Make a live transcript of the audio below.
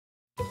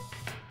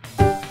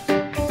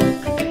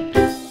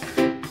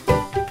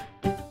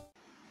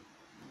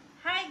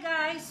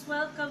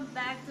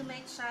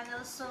my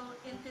channel. So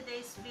in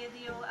today's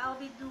video, I'll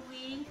be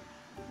doing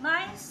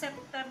my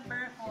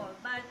September haul.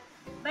 But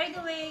by the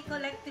way,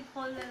 collective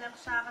haul na lang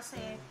siya kasi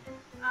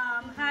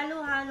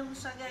halo-halo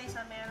siya guys.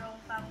 Merong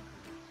pang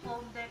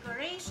home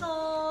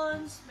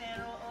decorations,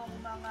 merong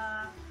mga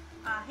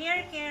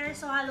hair care.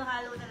 So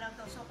halo-halo na lang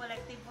to. So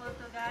collective haul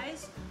to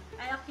guys.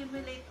 I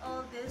accumulate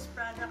all these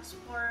products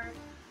for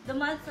the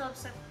month of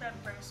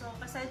September. So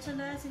pasensya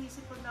na,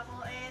 sinisipon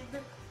ako and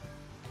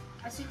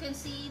as you can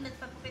see,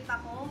 nagpagupit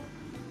ako.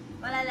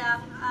 Wala lang,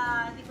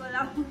 hindi ko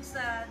alam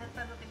sa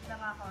nagpagupit lang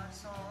ako.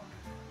 So,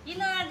 yun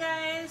na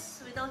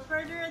guys. Without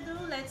further ado,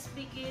 let's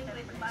begin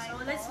with my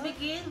haul. Let's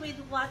begin with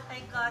what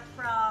I got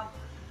from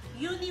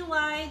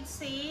Uniwide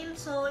Sale.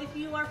 So, if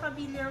you are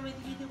familiar with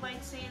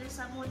Uniwide Sale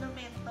sa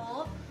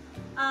Monumento,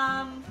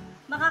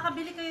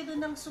 makakabili kayo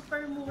dun ng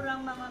super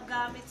murang mga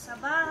gamit sa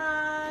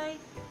bahay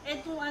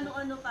and kung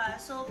ano-ano pa.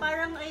 So,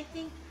 parang I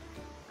think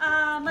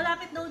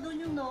malapit daw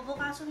doon yung Novo,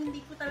 kaso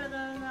hindi ko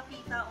talaga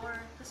nakita or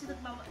kasi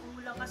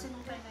nagmamulang kasi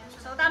nung time na yun.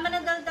 So, tama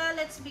na dalda,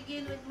 let's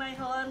begin with my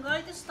haul. I'm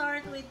going to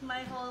start with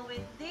my haul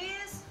with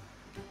this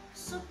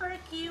super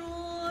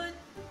cute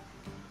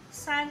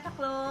Santa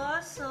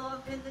Claus.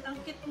 So, ang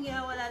cute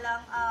niya, wala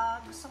lang.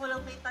 Gusto ko lang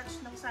may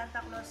touch ng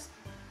Santa Claus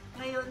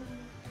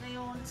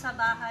ngayon sa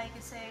bahay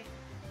kasi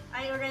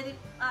I already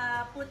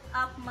put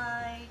up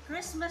my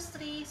Christmas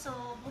tree. So,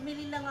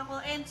 bumili lang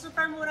ako and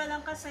super mura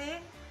lang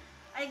kasi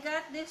I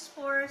got this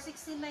for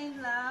 69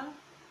 lang.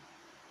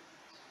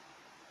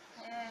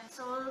 Ayan.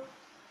 So,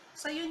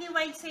 sa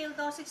Uniwide sale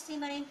to,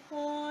 69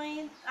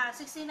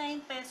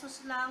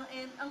 pesos lang.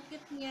 And ang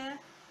cute niya.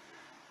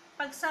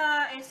 Pag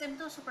sa SM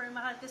to, super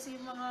mahal kasi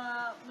yung mga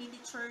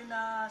miniature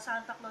na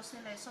Santa Claus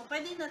nila. So,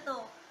 pwede na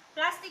to.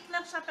 Plastic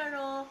lang siya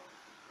pero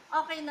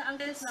okay na. Ang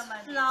this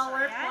naman.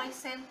 Flower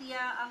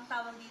poinsettia ang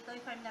tawag dito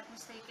if I'm not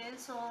mistaken.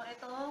 So,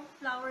 ito,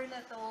 flower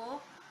na to.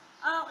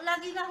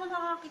 Lagi na ako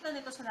nakakita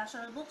nito sa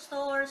National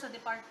Bookstore, sa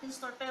department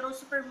store, pero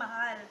super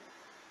mahal.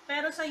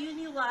 Pero sa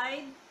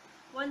Uniwide,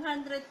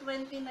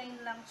 129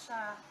 lang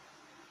siya.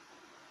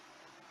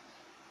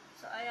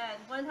 So,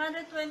 ayan.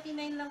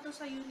 129 lang to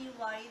sa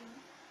Uniwide.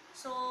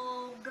 So,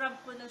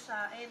 grab ko na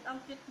siya. And ang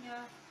cute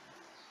niya,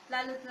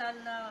 lalo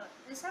na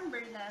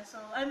December na. So,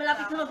 ay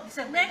malapit na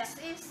mag-December.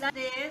 Next is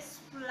this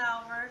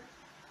flower.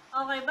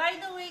 Okay, by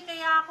the way,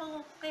 kaya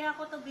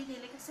ako to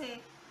binili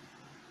kasi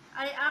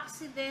I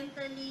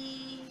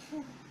accidentally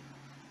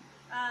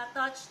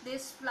touched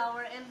this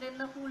flower and then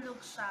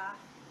nahulog siya.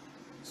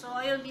 So,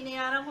 ayun,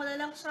 binayaran ko na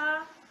lang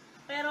siya.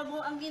 Pero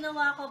ang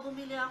ginawa ko,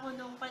 bumili ako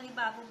nung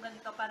panibagong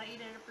ganito para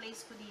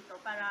i-replace ko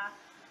dito. Para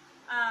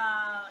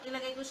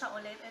ilagay ko siya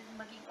ulit and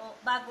maging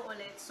bago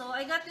ulit. So,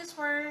 I got this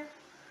for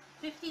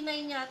 59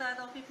 yata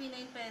ito,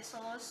 59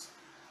 pesos.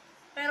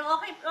 Pero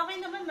okay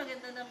naman,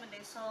 maganda naman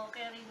eh. So,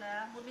 carry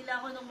na. Bumili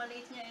ako nung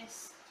maliit niya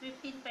is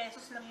 15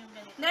 pesos lang yung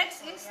ganito.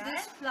 Next is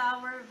this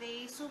flower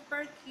vase.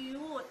 Super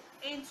cute.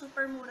 And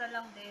super mura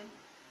lang din.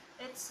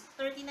 It's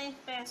 39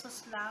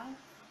 pesos lang.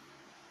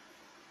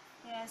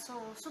 Yeah, so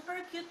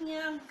super cute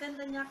niya. Ang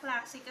ganda niya,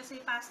 classic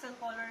kasi pastel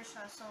color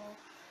siya. So,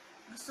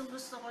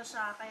 gusto ko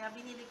siya. Kaya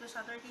binili ko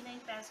siya.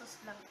 39 pesos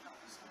lang ito.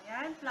 So,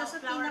 yan. Flower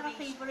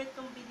pinaka-favorite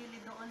kong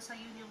binili doon sa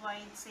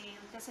Uniwide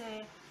sale.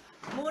 Kasi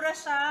mura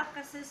siya.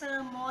 Kasi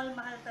sa mall,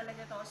 mahal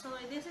talaga to. So,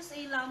 this is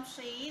a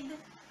lampshade.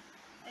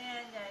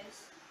 Ayan,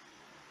 guys.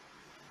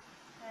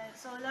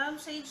 So,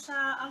 lampshade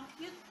siya. Ang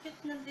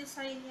cute ng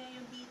design niya,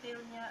 yung detail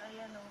niya.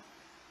 Ayan o.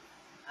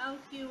 Ang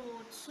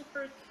cute.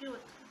 Super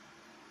cute.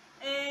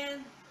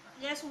 And,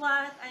 guess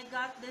what? I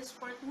got this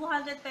for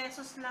 200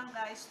 pesos lang,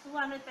 guys.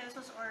 200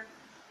 pesos or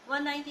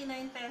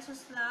 199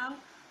 pesos lang.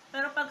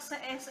 Pero pag sa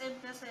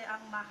SM kasi,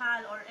 ang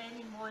mahal or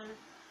any mall,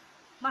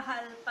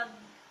 mahal pag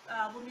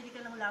bumili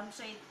ka ng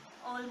lampshade.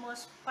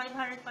 Almost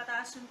 500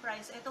 pataas yung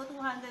price. Ito,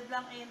 200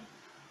 lang and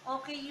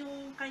okay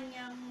yung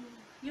kanyang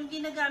yung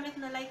ginagamit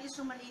na light is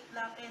yung maliit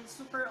lang and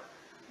super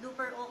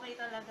duper okay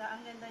talaga.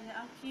 Ang ganda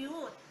niya. Ang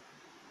cute.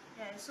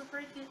 Yeah,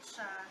 super cute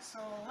siya. So,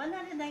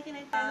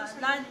 199 pesos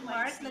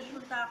Landmark.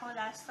 Nagpunta ako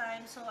last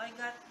time. So, I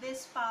got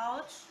this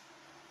pouch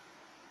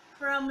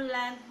from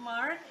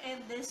Landmark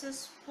and this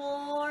is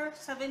for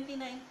 79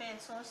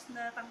 pesos.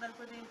 Natanggal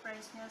ko na yung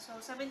price niya.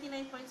 So,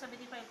 79.75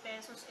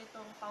 pesos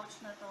itong pouch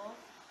na to.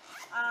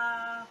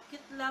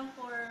 Cute lang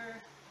for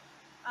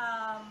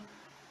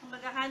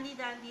kumbaga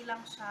handy-dandy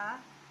lang siya.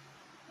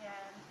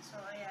 Ayan. So,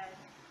 ayan.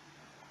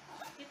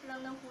 Cute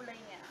lang ng kulay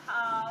niya.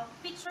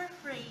 Picture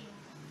frame.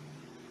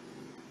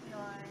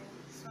 Ayan.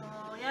 So,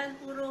 ayan.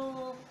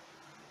 Puro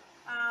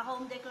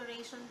home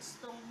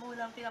decorations itong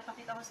mulang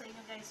pinapakita ko sa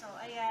inyo guys. So,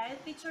 ayan.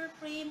 Picture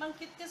frame. Ang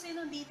cute kasi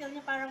nung detail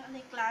niya. Parang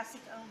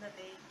classic ang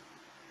dating.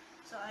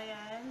 So,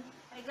 ayan.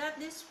 I got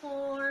this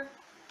for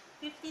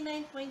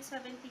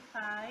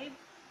 59.75.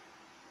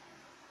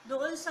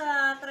 Doon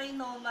sa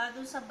Trinoma,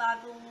 doon sa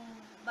bagong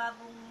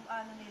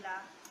ano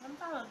nila.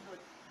 Anong tawag doon?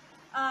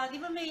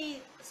 Di ba may,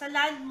 sa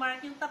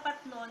Landmark, yung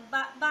tapat nun,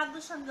 bago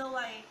siyang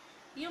gawa eh.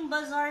 Yung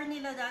bazaar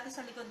nila dati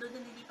sa likod,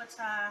 doon nilipat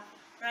sa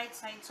right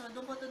side. So,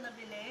 doon ko ito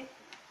nabili.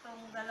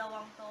 Itong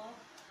dalawang to.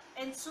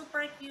 And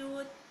super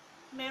cute.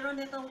 Meron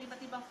itong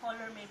iba't ibang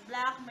color. May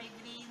black, may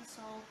green.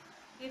 So,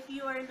 if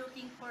you are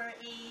looking for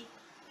a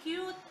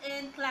cute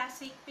and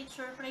classic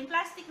picture frame,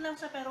 plastic lang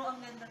siya pero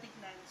ang ganda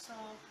tignan. So,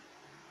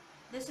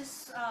 this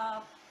is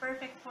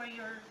perfect for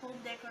your home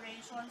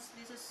decorations.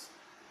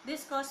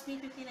 This cost me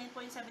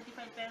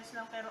 59.75 pesos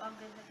lang pero ang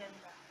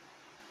ganda-ganda.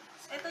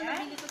 Ito,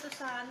 nabili ko to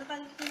sa,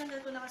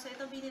 tinanggal ko na kasi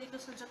ito binili ko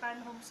sa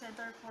Japan Home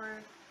Center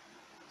for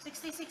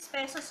 66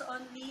 pesos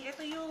only.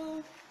 Ito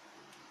yung,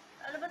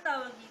 ano ba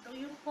tawag dito?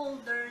 Yung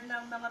holder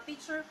ng mga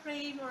picture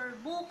frame or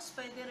books,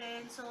 pwede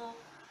rin. So,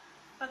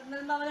 pag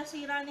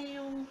nasira na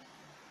yung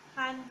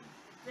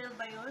handle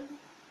ba yun?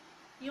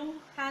 Yung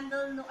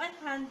handle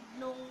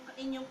nung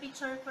inyong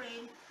picture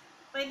frame,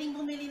 pwedeng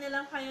bumili na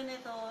lang kayo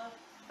nito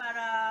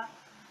para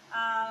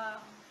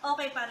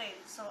okay pa rin.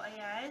 So,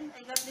 ayan.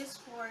 I got this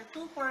for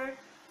 2 for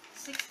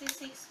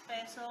 66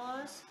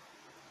 pesos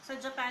sa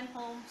Japan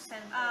Home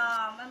Center.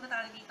 Ano ba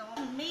tawag dito?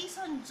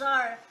 Mason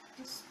jar.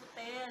 Diyos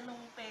puti,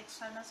 anong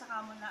petsa na saka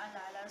mo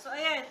naalala. So,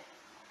 ayan.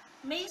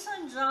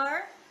 Mason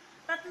jar.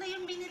 Tatlo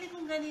yung binili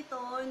kong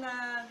ganito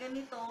na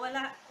ganito.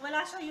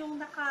 Wala siya yung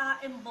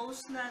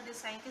naka-emboss na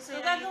design. Kasi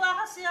gagawa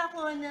kasi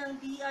ako ng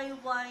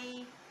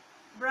DIY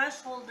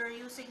brush holder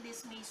using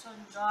this mason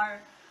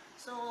jar.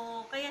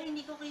 So, kaya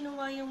hindi ko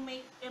kinuha yung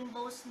may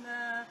emboss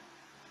na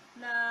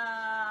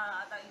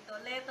ito,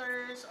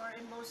 letters or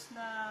emboss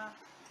na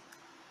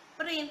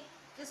print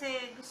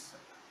kasi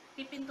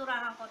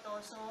pipinturahan ko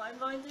to. So,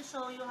 I'm going to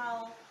show you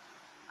how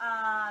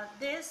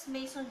this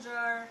mason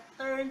jar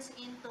turns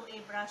into a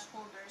brush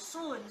holder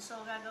soon.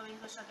 So, gagawin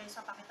ko siya guys,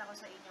 papakita ko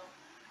sa inyo.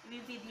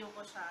 I-video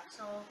ko siya.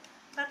 So,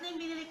 tatlo yung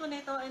binili ko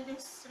nito and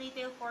this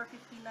retail for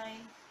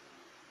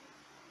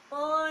 59.75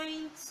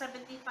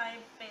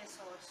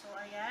 pesos. So,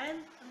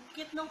 ayan. Ang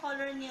cute ng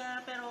color niya,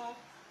 pero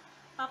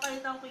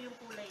papalitan ko yung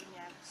kulay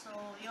niya. So,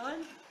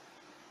 yun.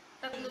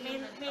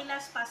 May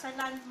last pa. Sa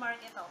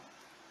Landmark ito.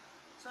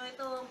 So,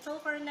 ito,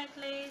 choker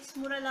necklace.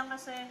 Mura lang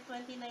kasi.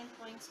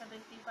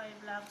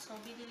 29.75 lang. So,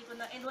 binili ko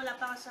na. And wala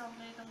pa kasi ako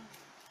itong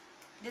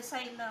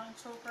design ng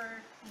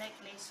choker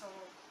necklace. So,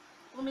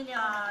 bumili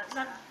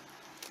ako.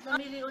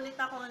 Namili ulit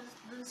ako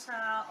dun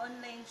sa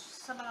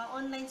mga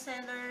online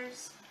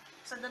sellers,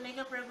 sa The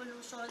Makeup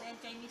Revolution and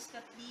kay Miss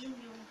Kathleen,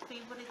 yung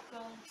favorite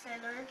kong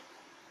seller.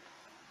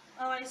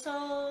 Okay, so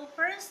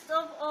first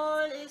of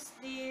all is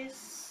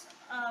this,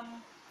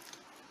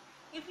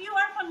 if you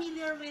are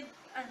familiar with,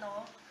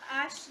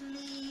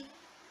 Ashley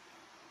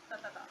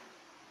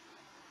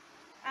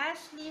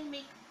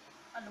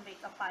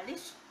makeup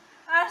polish?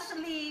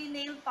 Ashley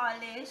nail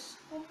polish.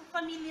 Kung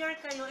familiar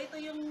kayo, ito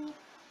yung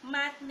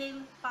matte nail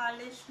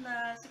polish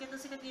na sikat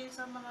na sikat yun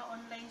sa mga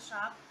online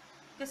shop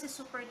kasi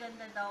super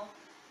ganda daw.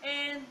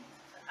 And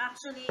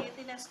actually,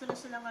 tinest ko na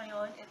sila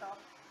ngayon. Ito.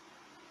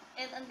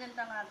 And ang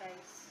ganda nga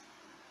guys.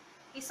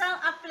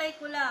 Isang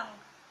apply ko lang.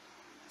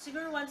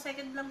 Siguro 1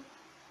 second lang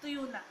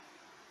tuyo na.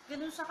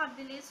 Ganun siya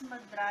kabilis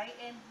mag-dry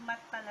and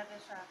matte talaga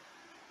siya.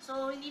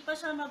 So, hindi pa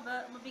siya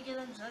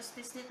mabigyan ng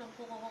justice nitong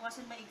kuko ko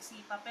kasi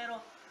maigsi pa.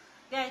 Pero,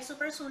 guys,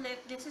 super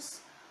sulit. This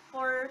is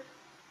for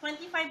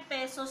 25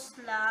 pesos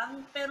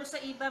lang. Pero sa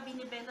iba,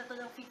 binibenta to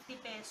ng 50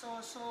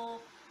 pesos.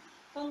 So,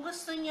 kung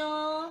gusto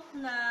nyo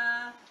na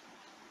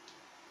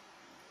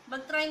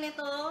mag-try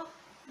nito,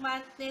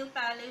 matte nail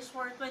polish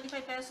for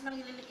 25 pesos lang,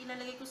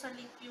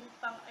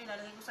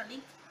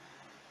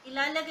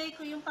 ilalagay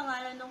ko yung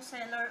pangalan ng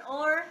seller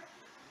or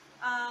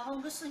kung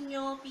gusto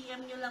nyo,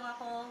 PM nyo lang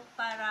ako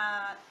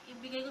para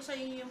ibigay ko sa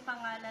inyo yung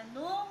pangalan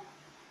ng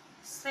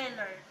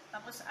seller.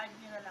 Tapos add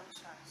nyo na lang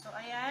siya. So,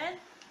 ayan.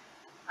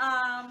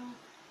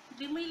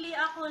 Bumili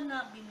ako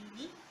ng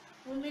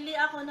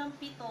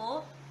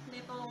 7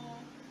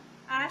 nitong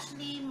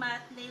Ashley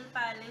matte nail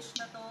polish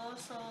na to.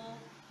 So,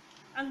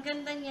 ang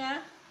ganda niya.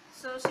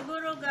 So,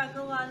 siguro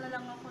gagawa na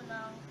lang ako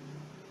ng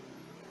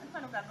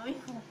paano gagawin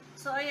ko?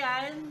 So,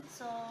 ayan.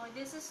 So,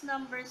 this is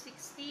number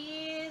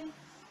 16.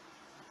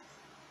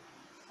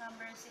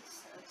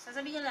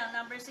 Sasabihin nyo lang,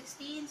 number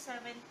 16,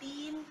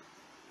 17.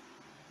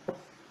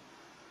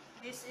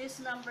 This is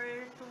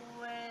number 02.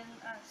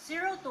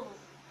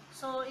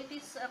 So, it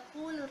is a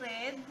cool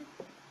red.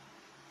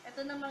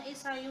 Ito namang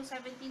isa yung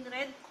 17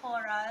 red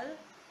coral.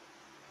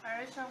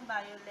 Para siyang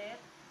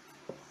violet.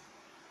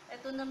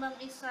 Ito namang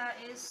isa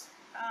is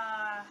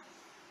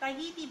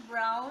Tahiti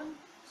brown.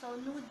 So,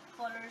 nude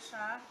color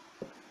siya.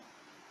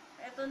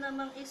 Ito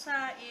namang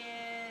isa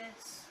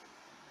is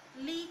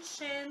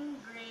Lichen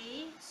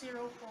Gray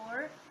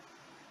 04.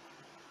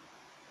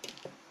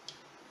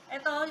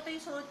 Ito yung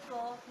suot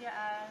ko.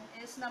 Yan.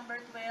 Is number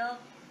 12.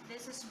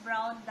 This is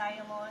brown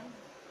diamond.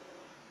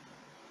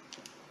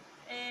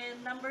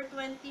 And number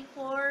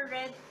 24,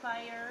 red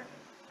fire.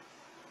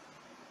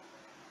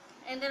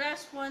 And the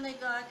last one I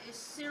got is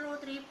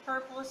 03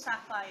 purple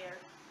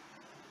sapphire.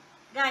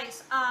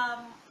 Guys,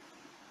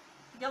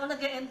 hindi ako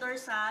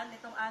nag-endorse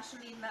nitong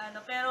Ashley na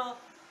pero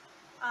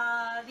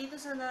dito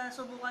sa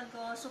nasubukan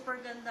ko, super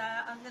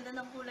ganda. Ang ganda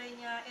ng kulay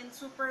niya and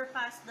super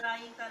fast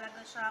drying talaga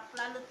siya.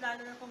 Lalo't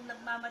lalo na kung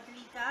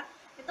nagmamadali ka.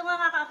 Ito nga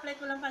kaka-apply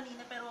ko lang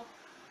kanina pero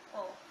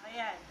Oh,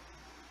 ayan.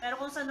 Pero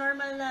kung sa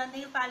normal na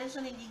nail polish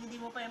yun, hindi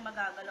mo pa yung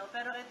magagalaw.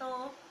 Pero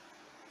ito,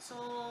 so,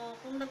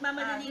 kung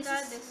nagmamadali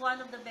ka, this is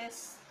one of the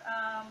best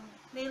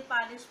nail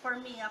polish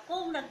for me.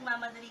 Kung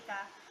nagmamadali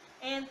ka.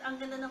 And ang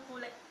ganda ng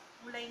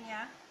kulay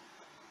niya.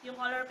 Yung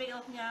color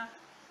payoff niya,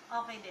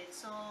 okay din.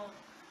 So,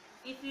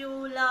 if you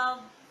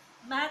love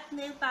matte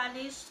nail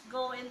polish,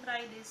 go and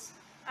try this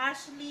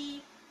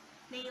Ashley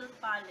nail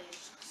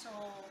polish. So,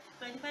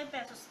 25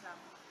 pesos lang.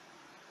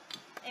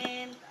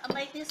 And ang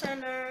bait ni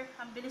seller,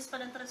 ang bilis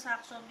pa ng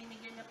transaction,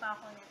 binigyan niya pa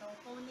ako nito.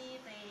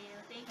 Ponytail.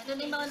 Thank you. Ito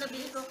yung mga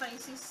nabili ko kay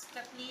Sis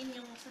Kathleen,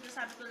 yung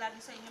sinasabi ko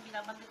lagi sa inyo,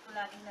 binabanggit ko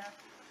lagi na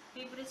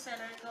favorite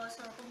seller ko.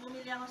 So, kung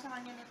bumili ako sa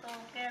kanya nito,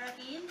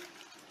 keratin,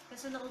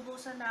 kasi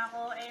naubusan na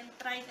ako, and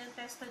tried and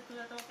tested ko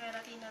na itong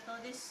keratin na to.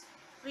 This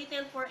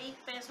retail for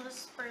 8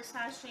 pesos per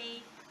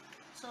sachet.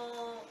 So,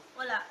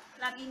 wala.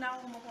 Lagi na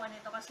ako kumukuha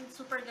nito kasi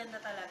super ganda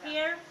talaga.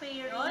 Hair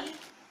Fairy.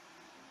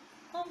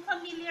 Kung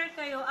familiar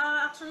kayo,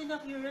 actually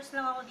na-curious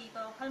lang ako dito.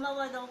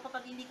 Halimbawa daw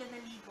kapag hindi ka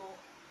naligo,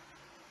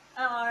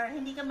 or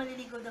hindi ka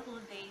maliligo the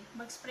whole day,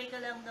 mag-spray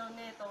ka lang daw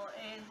nito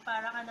and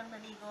para ka nang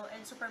naligo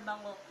and super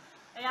bango.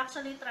 I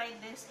actually tried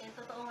this and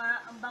totoo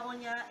nga, ang bango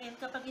niya, and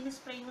kapag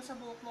in-spray mo sa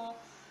buhok mo,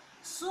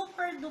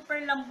 super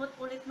duper lambot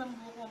ulit ng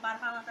buhok mo, para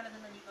ka nga talaga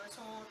naligo.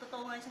 So,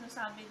 totoo nga yung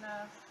sinasabi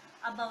na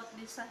about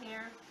this sa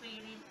hair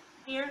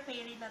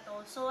fairy na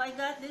to. So, I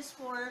got this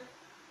for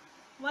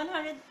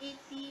 180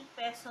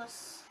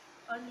 pesos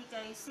only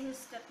kay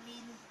Sis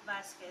Kathleen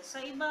Vasquez.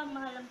 Sa iba,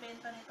 mahal ang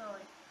benta nito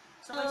eh.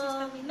 So, kay Sis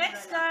Kathleen,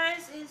 next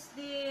guys is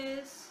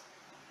this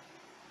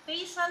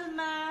facial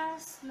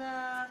mask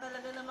na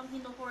talaga namang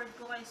hinuhoard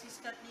ko kay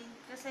Sis Kathleen.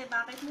 Kasi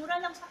bakit? Mura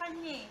lang sa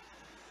kanya eh.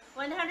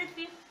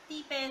 150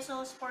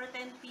 pesos for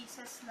 10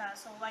 pieces na.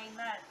 So, why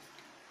not?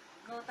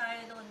 Go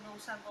tayo doon. Go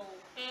sa go.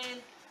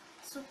 And,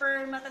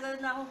 super matagal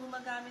na ako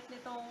gumagamit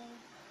nitong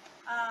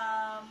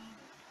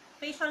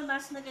facial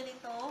mask na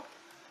ganito.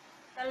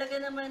 Talaga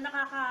naman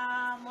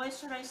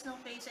nakaka-moisturize ng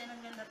face and ang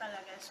ganda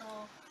talaga. So,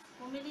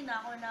 bumili na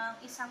ako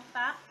ng isang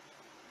pack.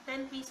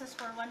 10 pieces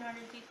for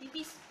 150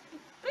 pieces.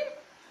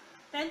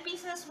 10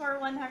 pieces for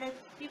 150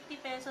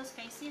 pesos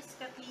kay Sis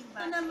Kathleen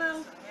Vasquez. Ito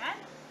namang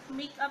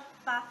makeup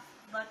pack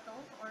ba to?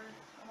 Or,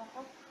 ewan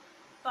ko,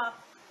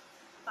 pack.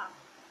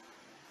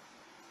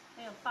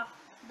 Ayun, pack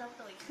daw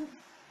to eh.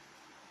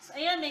 So,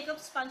 ayan, makeup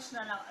sponge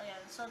na lang. Ayan.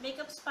 So,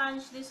 makeup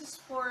sponge, this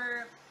is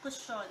for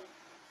cushion.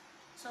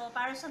 So,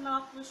 para sa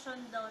mga cushion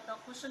daw to,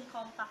 cushion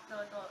compact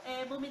daw to.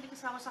 Eh, bumili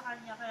kasi ako sa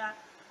kanya, kaya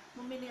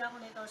bumili ako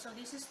nito. So,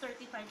 this is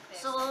 35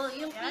 pesos. So,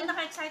 yung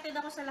pinaka-excited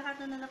ako sa lahat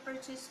na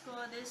na-purchase ko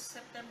this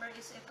September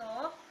is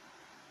ito.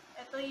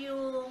 Ito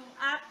yung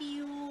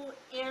Apiu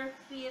Air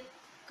Fit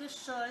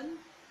Cushion.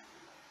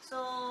 So,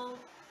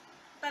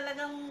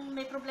 talagang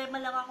may problema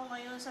lang ako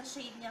ngayon sa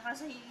shade niya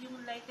kasi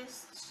yung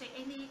lightest shade,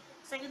 hindi,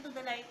 second to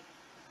the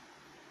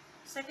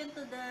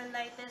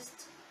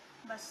lightest,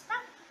 basta.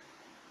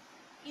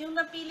 Yung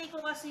napili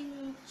ko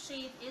kasing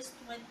shade is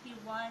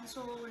 21.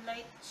 So,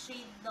 light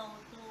shade daw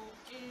to.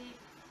 Eh,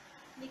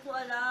 hindi ko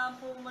alam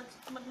kung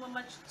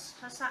magmamatch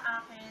siya sa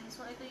akin.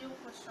 So, ito yung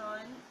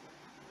cushion.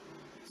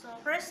 So,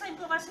 first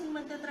time ko kasing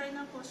magta-try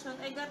ng cushion.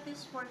 I got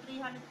this for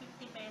 350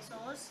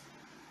 pesos.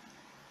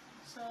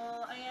 So,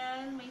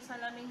 ayan. May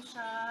salamin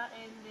siya.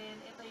 And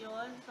then, ito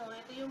yon. So,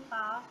 ito yung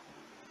pack.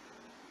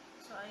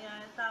 So,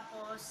 ayan.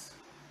 Tapos,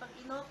 pag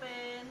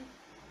inopen,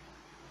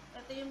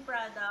 ito yung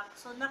product.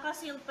 So,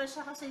 naka-seal pa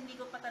siya kasi hindi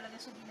ko pa talaga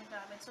siya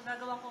ginagamit. So,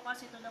 gagawan ko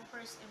kasi ito ng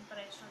first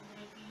impression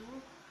review.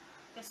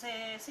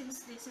 Kasi,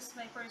 since this is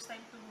my first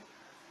time to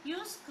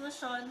use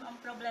cushion, ang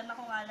problema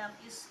ko nga lang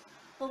is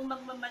kung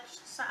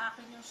magmamatch sa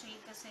akin yung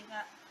shade kasi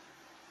nga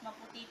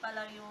maputi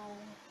pala yung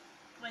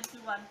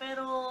 21.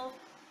 Pero,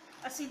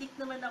 acidic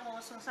naman ako,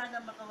 so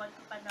sana magawan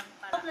ko pa ng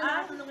parang.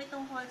 Nakatulong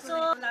itong haul ko na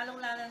ito,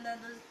 lalong-lalo na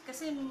doon,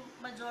 kasi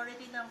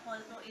majority ng haul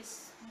ko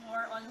is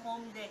more on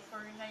home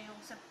decor ngayong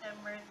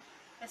September,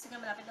 kasi nga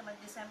malapit naman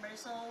December.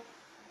 So,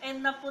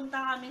 and napunta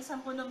kami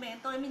sa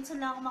monumento, minsan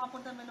lang ako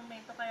makapunta sa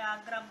monumento, kaya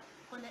grab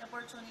ko na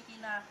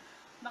opportunity na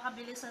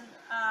makabili sa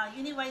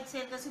uni-wide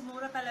sale, kasi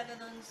mura talaga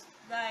doon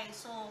guys.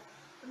 So,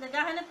 kung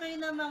naghahanap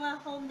kayo ng mga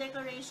home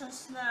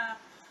decorations na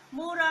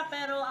mura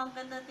pero ang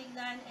ganda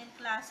tingnan and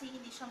classy,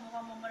 hindi siya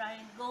mukhang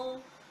mumurahin, go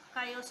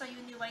kayo sa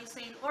Uni-wide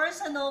sale or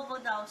sa Novo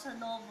daw, sa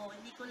Novo.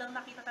 Hindi ko lang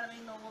nakita talaga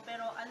yung Novo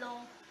pero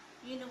along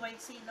Uni-wide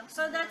sale lang.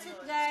 So that's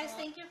it guys.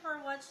 Thank you for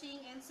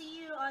watching and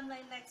see you on my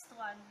next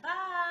one.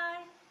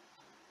 Bye!